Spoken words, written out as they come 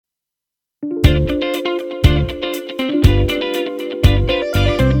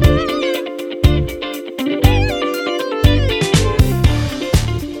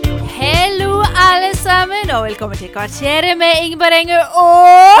velkommen til Kvarteret med Ingeborg Engø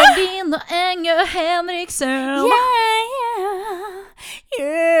og Dine Engø Henriksen.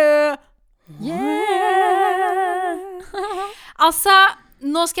 Altså,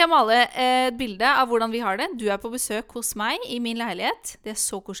 nå skal jeg male et bilde av hvordan vi har det. Du på besøk hos meg i min leilighet. Det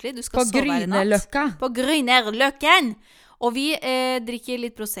så koselig. Du skal På sove her i natt. Grünerløkka. På Grünerløkken. Og vi drikker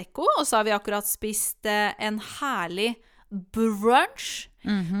litt Prosecco, og så har vi akkurat spist en herlig brunch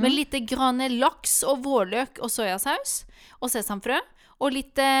med litt grann laks og vårløk og sojasaus og sesamfrø og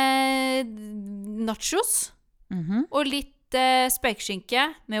litt nachos og litt spekeskinke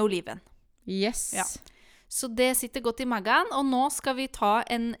med oliven. Yes. Ja. Så det sitter godt i magen, og nå skal vi ta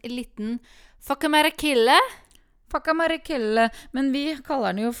en liten fuckamerakille. Fuckamerakille. Men vi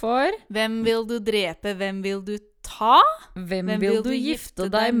kaller den jo for Hvem vil du drepe, hvem vil du ta? Hvem vil du gifte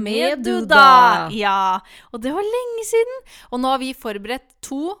deg med, du da? Ja, og det var lenge siden. Og nå har vi forberedt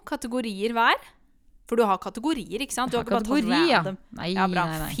 2 kategorier hver. For du har kategorier, ikke sant? Du har ikke bare tatt random. Nei, Ja, bra.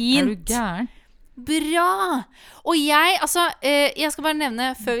 nei. Fint. Er du gæren? Bra! Og jeg skal bare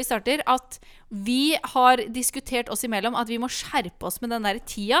nevne før vi starter at vi har diskutert oss imellom at vi må skjerpe oss med den der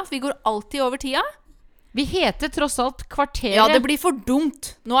tida. For vi går alltid over tida. Vi heter tross alt Kvarteret. Ja, det blir for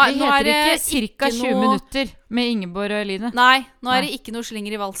dumt. Nå Vi heter det ikke cirka 20 minutter med Ingeborg og Eline. Nei, nå er det ikke noe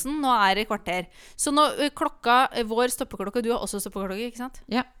slinger i valsen. Nå er det kvarter. Så nå, vår stoppeklokka, du har også stoppeklokke, ikke sant?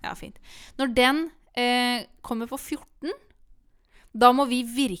 Ja. Ja, fint. Når den kommer på 14, da må vi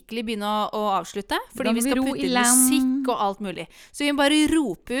virkelig begynne å avslutte. Fordi Da må vi vi skal ro putte i inn land. musikk og alt mulig. Så vi må bare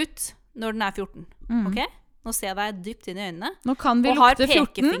rope ut når den er 14. Ok? Nå ser jeg deg dypt inn i øynene. Nå kan vi Og har lukte 14.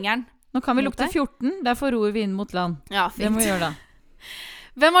 pekefingeren. Nå kan vi mot lukte deg. 14, derfor roer vi inn mot land. Ja, Det fint. må vi gjøre da.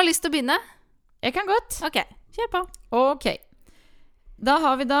 Hvem har lyst til å begynne? Jeg kan godt. Ok, kjør på. Ok. Da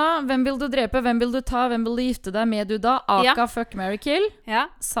har vi da, hvem vil du drepe, hvem vil du ta, hvem vil du gifte deg med, du da? Aka Ja. Fuck, Marry, Kill. Ja.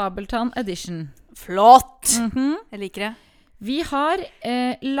 Sabeltann Edition. Flott! Mhm. Jeg liker det. Vi har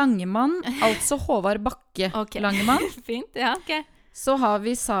Langemann, altså Håvard Bakke Ok. Langemann. Fint, ja, ok. Så har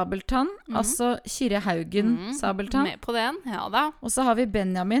vi Sabeltann, altså Kyrre Haugen Sabeltann. Med på den, ja da. Og så har vi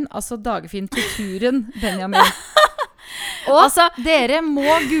Benjamin, altså Dagfinn Torturen Benjamin. Og Altså, dere må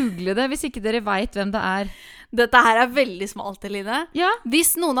google det hvis ikke dere vet hvem det er. dette her er veldig smalt, Eline. Ja,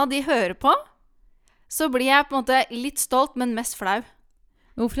 Hvis noen av de hører på, så blir jeg på en måte litt stolt, men mest flau.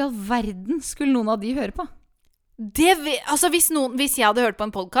 hvorfor i all verden skulle noen av de høre på? Hvis jeg hadde hørt på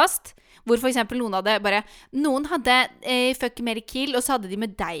en podcast hvor for eksempel noen hadde Fuck, Marry, Kill, og så hadde de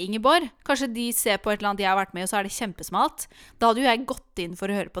med deg, Ingeborg. Kanskje de ser på et eller annet jeg har vært med, og så er det kjempesmalt. Da hadde jo jeg gått inn for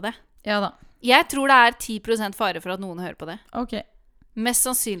å høre på det. Ja da, Jeg tror det er 10% fare for at noen hører på det. ok. Mest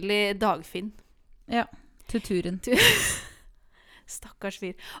sannsynlig Dagfinn. Ja, Torturen. Stakkars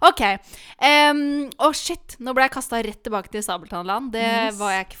fyr. Ok. Shit, nå ble jeg kastet rett tilbake til Sabeltannland. Det Yes.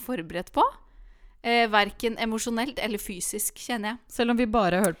 var jeg ikke forberedt på. Hverken emosjonelt eller fysisk, kjenner jeg. Selv om vi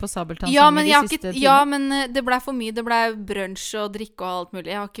bare har hørt på Sabeltann Ja, men, de jeg har siste ikke, timene. ja, men det ble for mye. Det ble brunch og drikke og alt mulig.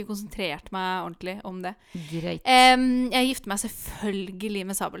 Jeg har ikke konsentrert meg ordentlig om det. Greit. Jeg gifter meg selvfølgelig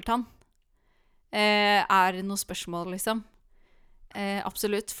med Sabeltann. Er det noe spørsmål, liksom?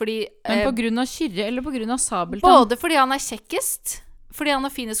 Absolutt. Fordi Men på grunn av Kyrre eller på grunn av Sabeltann? både fordi han er kjekkest, fordi han har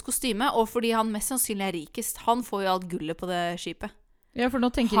finest kostyme, og fordi han mest sannsynlig er rikest. Han får jo alt gullet på det skipet. Ja, for nå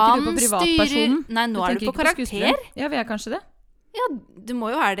tenker ikke du på privatpersonen. Nei, nå er du på tenker ikke karakter. skuespilleren. Ja, vi er kanskje det. Ja, du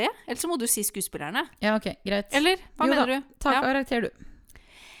må jo være det. Ellers så må du si skuespillerne. Ja, ok, greit. Eller? Hva Jo da, mener du? Ta Ja. karakter, du.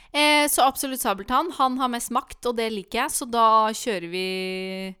 Så absolutt Sabeltann. Han har mest makt, og det liker jeg, så da kjører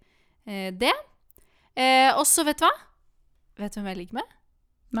vi det. Og så, vet du hva? Vet du hvem jeg liker med?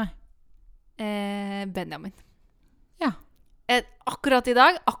 Nei. Benjamin. Ja. Akkurat i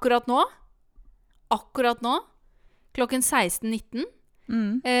dag, akkurat nå, klokken 16:19,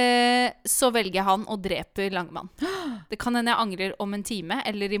 så velger han å drepe Langemann. Det kan hende jeg angrer om en time,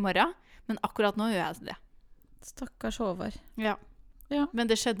 eller i morgen, men akkurat nå gjør jeg det. Stakkars Håvard. Ja. Ja. Men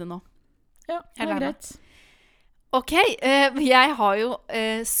det skjedde nå. Ja, det Jeg er lærer meg. greit. Ok, jeg har jo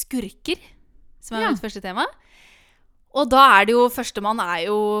skurker, som er Ja. mitt første tema. Og da er det jo, førstemann er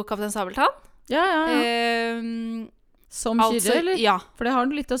jo Kaptein Sabeltann. Ja, ja, ja. Som Kyrre, eller? Ja, For det har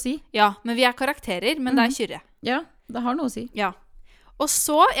du litt å si. ja, men vi er karakterer, men det er Kyrre. Ja, det har noe å si. Ja. Og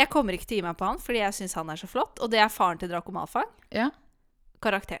så, jeg kommer ikke til å gi meg på han, fordi jeg synes han er så flott, og det er faren til Draco Malfang, Ja.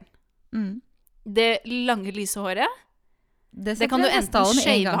 karakteren. Mm. Det lange, lyse håret, det setter kan du jeg enten hestehalen med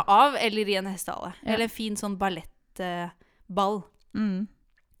en shave gang. av, eller i en hestehale. Ja. Eller en fin sånn ballettball. Mm.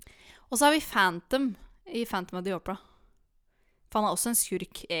 Og så har vi Phantom i Phantom of the Opera. For han er også en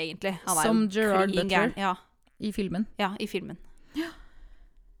skurk, egentlig. Han er Som jo Gerard klin Butler. gæren. Ja, I filmen. ja, i filmen. Ja.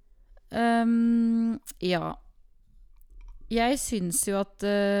 Jeg syns jo at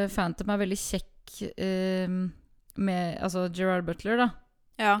Phantom er veldig kjekk med altså Gerard Butler da,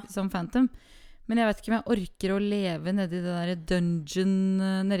 Ja. som Phantom. Men jeg vet ikke om jeg orker å leve nedi det der dungeon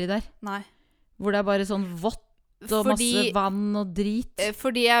nedi der. Nei. Hvor det bare sånn vått og masse vann og drit.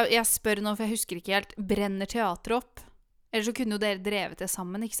 Fordi jeg spør nå, for jeg husker ikke helt, brenner teatret opp? Eller så kunne jo dere drevet det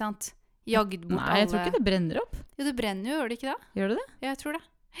sammen, ikke sant? Jagd bort alle... Nei, jeg tror ikke det brenner opp. Jo, det brenner jo, gjør det ikke det? Gjør det det? Ja, jeg tror det.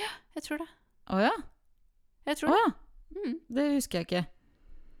 Ja, jeg tror det. Åja. Jeg tror det. Åja. Det husker jeg ikke.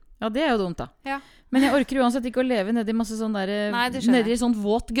 Ja, det er jo dumt da. Ja. Men jeg orker uansett ikke å leve nedi masse sånn der... Nei, det skjønner jeg. Nedi sånn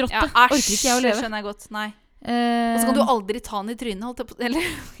våt grotte. Ja, orker ikke jeg å leve. Det skjønner jeg godt. Nei. Og så kan du aldri ta den i trynet, holdt jeg på... Eller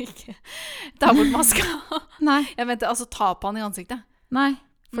ikke. Ta bort maska. Nei. Jeg mente, altså ta på han i ansiktet. Nei,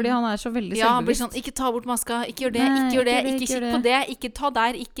 fordi han er så veldig Ja, han blir selvbevisst. sånn, ikke ta bort maska, ikke gjør det, Nei, ikke gjør det, ikke det, ikke ikke kikk det. på det, ikke ta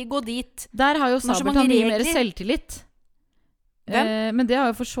der, ikke gå dit. Der har jo Han har så Sabeltann mange mye mer regler. selvtillit. Hvem? Men det har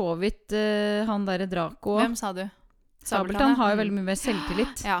jo for så vidt han der Draco. Hvem sa du? Sabeltann har jo ja. veldig mye mer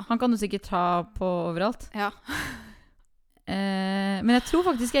selvtillit. Ja. Han kan jo sikkert ta på overalt. Ja. Men jeg tror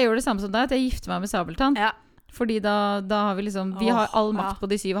faktisk jeg gjør det samme som deg, at jeg gifter meg med Sabeltann. Ja. Fordi da har vi liksom Vi har all makt ja. på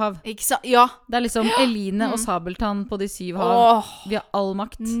de 7 hav. Ikke sant? Ja. Det er liksom Eline og Sabeltann på de 7 hav. Åh, Vi har all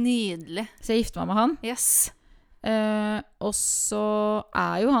makt. nydelig. Så jeg gifter meg med han. Yes. Og så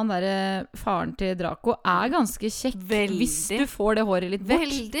er jo han derre faren til Draco er ganske kjekk. Veldig. Hvis du får det håret litt bort.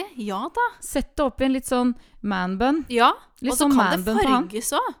 Veldig. Ja da. Sett det opp i en litt sånn man-bun. Ja. Litt Og så sånn kan det man-bun på han.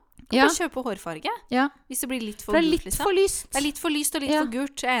 farges også. Kan Ja. bare kjøpe hårfarge. Ja. Hvis det blir litt for For det er gult, litt liksom. for lyst. Det er litt for lyst og litt Ja. for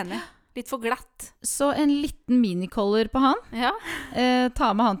gult. Jeg er enig. Litt for glatt. Så en liten minicollar på han. Ja.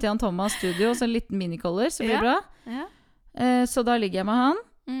 Ta med han til Jan Thomas studio, så en liten minicollar, så blir det bra. Ja. Så da ligger jeg med han.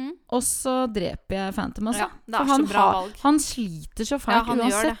 Mm. Og så dreper jeg Phantom også. Ja, det er For så han, bra valg. han sliter så Ja, fælt han gjør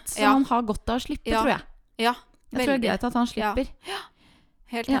det. uansett. Så Ja. han har godt av å slippe, Ja. tror jeg. Ja. Jeg tror det er greit at han slipper.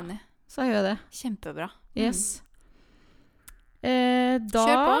 Helt Ja. enig. Så gjør jeg det. Kjempebra. Yes. Da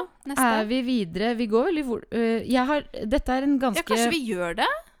Kjør på. Neste. er vi videre. Vi går veldig fort. Dette er en ganske Ja, kanskje vi gjør det?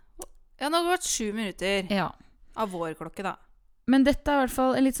 Ja, nå har det gått 7 minutter Ja. av vår klokke, da. Men dette er i hvert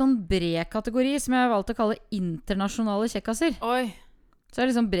fall en litt sånn bred kategori, som jeg har valgt å kalle internasjonale kjekkaser. Oi. Så er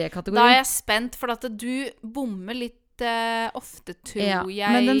det liksom bred kategori. Da er jeg spent, for at du bommer litt ofte, tror jeg.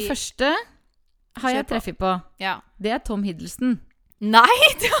 Men den første har jeg Kjør på. treffet på. Ja. Det er Tom Hiddleston. Nei,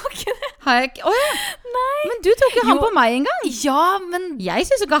 det var ikke det! Har jeg ikke? Åja! Men du tok jo han Jo. på meg en gang. Ja, men Jeg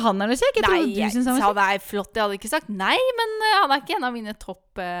synes jo ikke han er noe kjekk. Jeg Nei, trodde du jeg syntes han sa var kjekk. det er flott. Jeg hadde ikke sagt nei, men han er ikke en av mine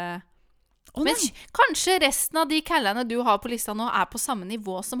topp Å, Men nei. kanskje resten av de kallene du har på lista nå, er på samme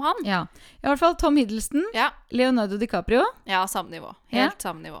nivå som han. Ja. I hvert fall Tom Hiddleston, Ja, Leonardo DiCaprio, ja samme nivå. Helt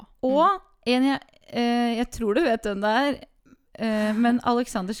samme nivå. og en jeg tror du vet hvem det er, men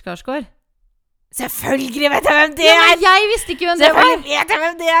Alexander Skarsgård. Selvfølgelig vet jeg hvem det Ja, er! men jeg visste ikke hvem det var! Selvfølgelig vet jeg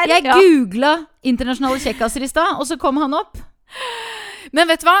hvem det er! Jeg Ja. googlet internasjonale kjekkaser i stad, og så kom han opp. Men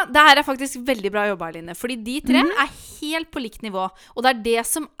vet du hva? Det her er faktisk veldig bra jobba, Aline. Fordi de tre Mhm. er helt på likt nivå. Og det er det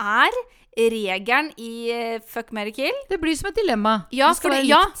som er regelen i Fuck, marry, kill. Det blir som et dilemma. Ja, Det skal fordi- være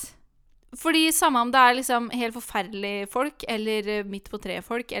ja. likt. Fordi samme om det er liksom helt forferdelige folk, eller midt på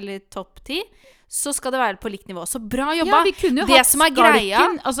treet-folk, eller topp 10, så skal det være på likt nivå. Så bra jobba! Ja, vi kunne jo Det hatt som er greia-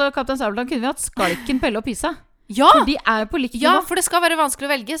 Skalken, altså Kaptein Sabeltann kunne vi hatt Skalken, Pelle og Pisa. Ja! For de er jo på likt Ja, nivå. for det skal være vanskelig å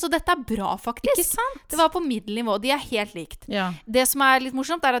velge, så dette er bra, faktisk. Ikke sant? Det var på middelnivå. De er helt likt. Ja. Det som er litt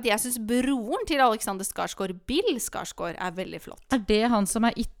morsomt, er at jeg syns broren til Alexander Skarsgård, Bill Skarsgård, er veldig flott. Er det han som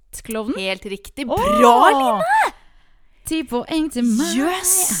er It-klovnen? Helt riktig. Bra, Line! 10 poeng til meg.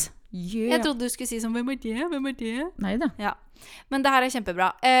 Jøss! Yeah. Jeg trodde du skulle si sånn, hvem er det, hvem er det? Neida. Ja. Men det her er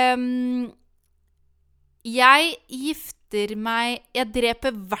kjempebra. Jeg gifter meg Jeg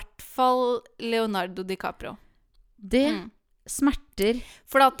dreper i hvert fall Leonardo DiCaprio. Det Mm. smerter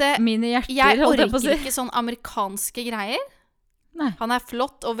For at mine hjerter, jeg holdt jeg på orker å si. ikke sånn amerikanske greier. Nei. Han er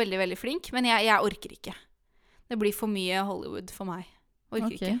flott og veldig, veldig flink, men jeg orker ikke. Det blir for mye Hollywood for meg. Orker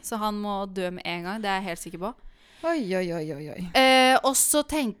Ok. ikke. Så han må dø med en gang, det er jeg helt sikker på. Oi, oi, oi, oi, oi. Og så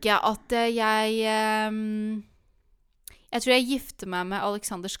tenker jeg at jeg tror jeg gifter meg med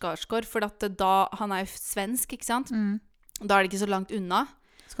Alexander Skarsgård, for at da, han er jo svensk, ikke sant? Da er det ikke så langt unna.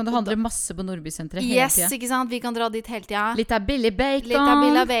 Så kan du handle masse på Nordbysenteret hele Yes, tiden. ikke sant? Vi kan dra dit hele tida. Litt av billig bacon. Litt av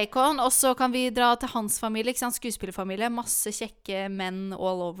Billa Bacon. Og så kan vi dra til hans familie, ikke sant? Skuespillerfamilie. Masse kjekke menn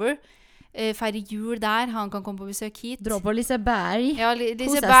all over. Feire jul der. Han kan komme på besøk hit. Dra på Liseberg. Ja, Kose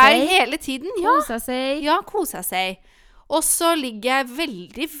Liseberg seg. hele tiden. Ja, Kose seg. ja, kose seg. Og så ligger jeg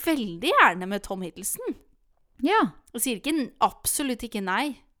veldig, veldig gjerne med Tom Hiddleston. Ja. Og sier ikke, absolutt ikke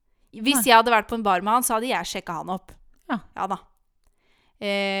nei. Hvis Nei. jeg hadde vært på en bar med han, så hadde jeg sjekket han opp. Ja. Ja da.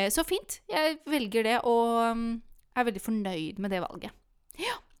 Så fint. Jeg velger det, og er veldig fornøyd med det valget.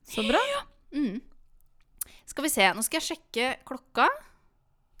 Så bra. Mm. Skal vi se, nå skal jeg sjekke klokka.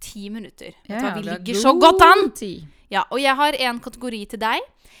 10 minutter. Ja, Vet du hva, vi vi har ligger så godt an! god tid. Ja, og jeg har en kategori til deg,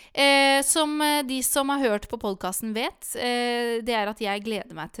 som de som har hørt på podcasten vet, det er at jeg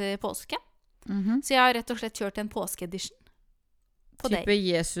gleder meg til påske. Mhm. Så jeg har rett og slett kjørt en påskeedition på deg. Type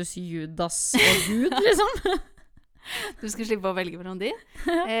Jesus, Judas og Gud, liksom. Du skal slippe å velge mellom de.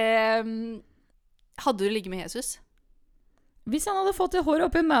 Hadde du ligget med Jesus? Hvis han hadde fått det håret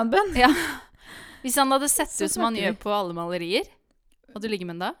opp i man-bun. Ja. Hvis han hadde sett Så ut som han snakker gjør på alle malerier, hadde du ligget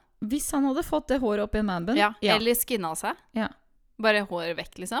med den da? Hvis han hadde fått det håret opp i en man-bun. Ja. Eller skinna seg. Ja. Bare håret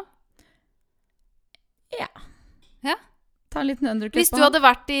vekk, liksom. Ja. Ja. Ta en liten underklipp Hvis på du han. hadde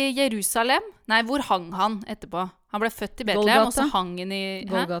vært i Jerusalem, nei, hvor hang han etterpå? Han ble født i Betlehem, og så Golgata. hang han i... Hæ?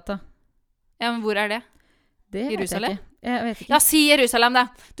 Golgata. Ja, men hvor er det? Det Jerusalem? vet jeg ikke. Jeg vet ikke. Ja, si Jerusalem, da.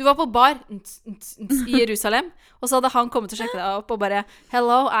 Du var på bar i Jerusalem, og så hadde han kommet og sjekket deg opp og bare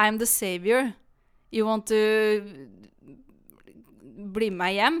Hello, I'm the savior. You want to bli med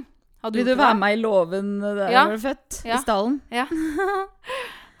meg hjem? Hadde Vil du være med i låven der Ja. du ble født? Ja. I stallen? Ja.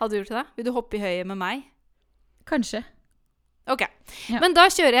 Hadde du gjort det? Vil du hoppe i høyet med meg? Kanskje. Ok. Ja. Men da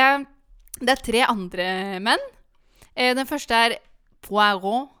kjører jeg. Det er 3 andre menn. Den første er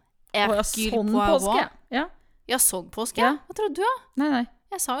Poirot. Å, ja, Hercule sånn Poirot. påske. Ja. Ja, sånn påske. Ja. Hva trodde du, da? Nei.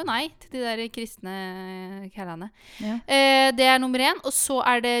 Jeg sa jo nei til de der kristne kærlene. Ja. Det er nummer 1. Og så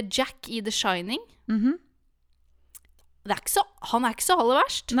er det Jack i The Shining. Mhm. Han er ikke så aller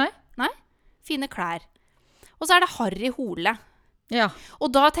verst. Nei. Fine klær. Og så er det Harry Hole. Ja. Og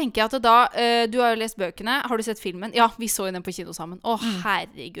da tenker jeg at da, du har jo lest bøkene. Har du sett filmen? Ja, vi så jo den på kino sammen. Å,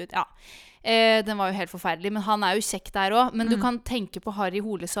 herregud, ja. Den var jo helt forferdelig, men han er jo kjekk der også. Men du kan tenke på Harry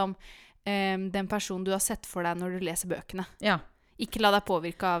Hole som den personen du har sett for deg når du leser bøkene. Ja. Ikke la deg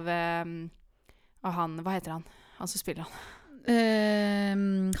påvirke av han, hva heter han? Han som spiller han.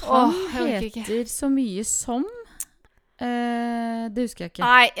 Han jeg orker ikke. heter så mye som det husker jeg ikke.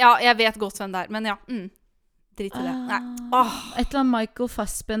 Nei, ja, jeg vet godt hvem det er, men ja. Dritt i det. Nei. Åh. Et eller annet Michael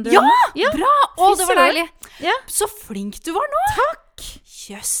Fassbender. Ja! Ja. Bra! Å, det var søren. deilig. Ja. Så flink du var nå. Takk!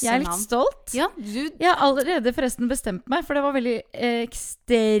 Jøsse Jeg er litt navn. stolt. Ja, du, Jeg har allerede forresten bestemt meg, for det var veldig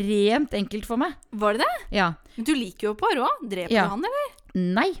ekstremt enkelt for meg. var det det? Ja. Men du liker jo Poirot. Dreper Ja. du han, eller?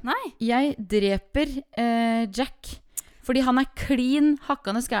 Nei. Nei. Jeg dreper Jack. Fordi han er klin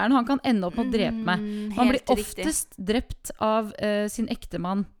hakkende gæren. Han kan ende opp med å drepe meg. Han blir Helt riktig. oftest drept av sin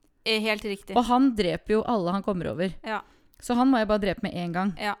ektemann. Helt riktig. Og han dreper jo alle han kommer over. Ja. Så han må jeg bare drepe med en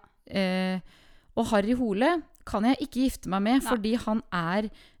gang. Ja. Og Harry Hole kan jeg ikke gifte meg med, Nei. fordi han er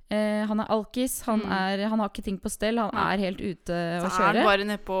alkis. Han har ikke ting på stell. Han Nei. er helt ute å Så er kjøre. han bare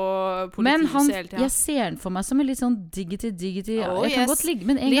nede på Men politihuset hele tiden. jeg ser han for meg som en litt sånn diggity. Oh, Jeg kan yes. godt ligge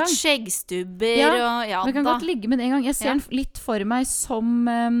med den en Litt gang. skjeggstubber Ja, og ja Men jeg kan da. godt ligge med den en gang. Jeg ser Ja. han litt for meg som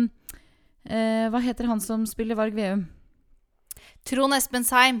hva heter han som spiller Varg Veum? Trond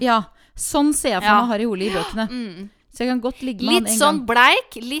Espensheim. Ja, sånn ser jeg for Ja. meg Harry Hole i bøkene. Så jeg kan godt ligge med Litt han en sånn gang.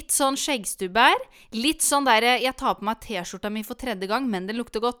 bleik, litt sånn skjeggstubber. Litt sånn der jeg tar på meg T-skjorta mi for 3. gang, men den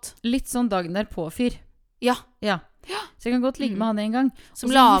lukter godt. Litt sånn dagen derpå-fyr. Ja. Ja. Så jeg kan godt ligge med han en gang. Som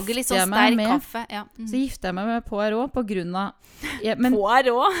Og så lager litt gifter sånn jeg meg sterk med- kaffe. Ja. Så gifter jeg meg med Poirot på grunn av men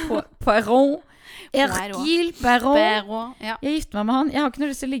Poirot. Poirot. Hercule Poirot. Poirot. Ja. Jeg gifter meg med han. Jeg har ikke noe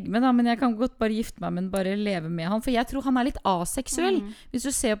lyst til å ligge med han, men jeg kan godt bare gifte meg med han, bare leve med han. For jeg tror han er litt aseksuell. Hvis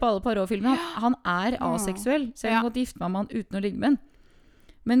du ser på alle Poirot-filmene, han er aseksuell. Så jeg kan Ja. godt gifte meg med han uten å ligge med han.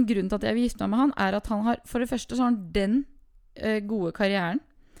 Men grunnen til at jeg vil gifte meg med han, er at han har, for det første så har han den gode karrieren.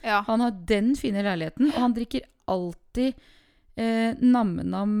 Ja. Han har den fine leiligheten, og han drikker alltid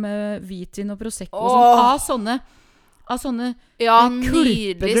nam-nam hvitvin og prosecco og Åh. sånn, av sånne Ja, kulpeglass.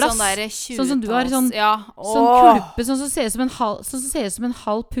 nydelig sånn der 20-talls. Sånn som du har, sånn- ja. sånn Åh. kulpe, sånn som ser ut som en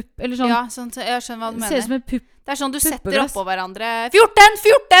halv pupp, eller sånn. Ja, sånn, jeg skjønner hva du Ser ut som mener. en pupp. Det er sånn du setter puppeglass. oppå hverandre. 14!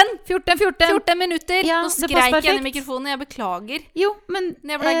 14! minutter! Ja, Nå det skreik passer jeg inn i perfekt. mikrofonen. Jeg beklager. Jo, men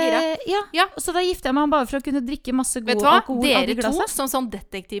Jeg ble gira. Ja. Ja. Så da gifter jeg meg med han bare for å kunne drikke masse Vet god du hva? alkohol av Dere de to glassene. som sånn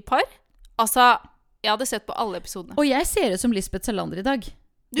detektivpar. Altså, jeg hadde sett på alle episodene. Og jeg ser ut som Lisbeth Salander i dag.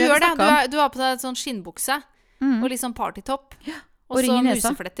 Du gjør det. Du har på deg et sånn skinnbukse Mm. og litt sånn partytopp. Og Og så ring i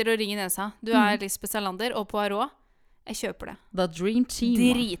nesa. musefletter og ring i nesa. Du er Lisbeth Salander og Poirot. Jeg kjøper det. The Dream Team.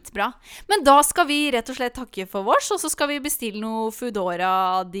 Dritbra. Men da skal vi rett og slett takke for vårs, og så skal vi bestille noe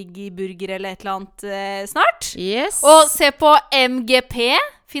Foodora, Diggi-burger eller et eller annet snart. Yes. Og se på MGP,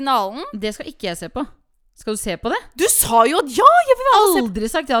 finalen. Det skal ikke jeg se på. Skal du se på det? Du sa jo at ja, jeg vil være med og se på. Aldri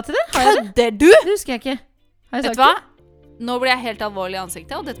sagt ja til det. Har jeg det? Kødder du? Det husker jeg ikke. Har jeg Vet sagt du hva? Nå blir jeg helt alvorlig i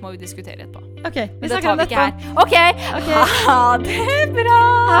ansiktet, og dette må vi diskutere etterpå. det? Ok, vi Men det snakker tar om vi det ikke etterpå. her. Ok, Ok. ha det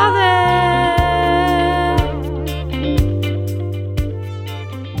bra! Ha det!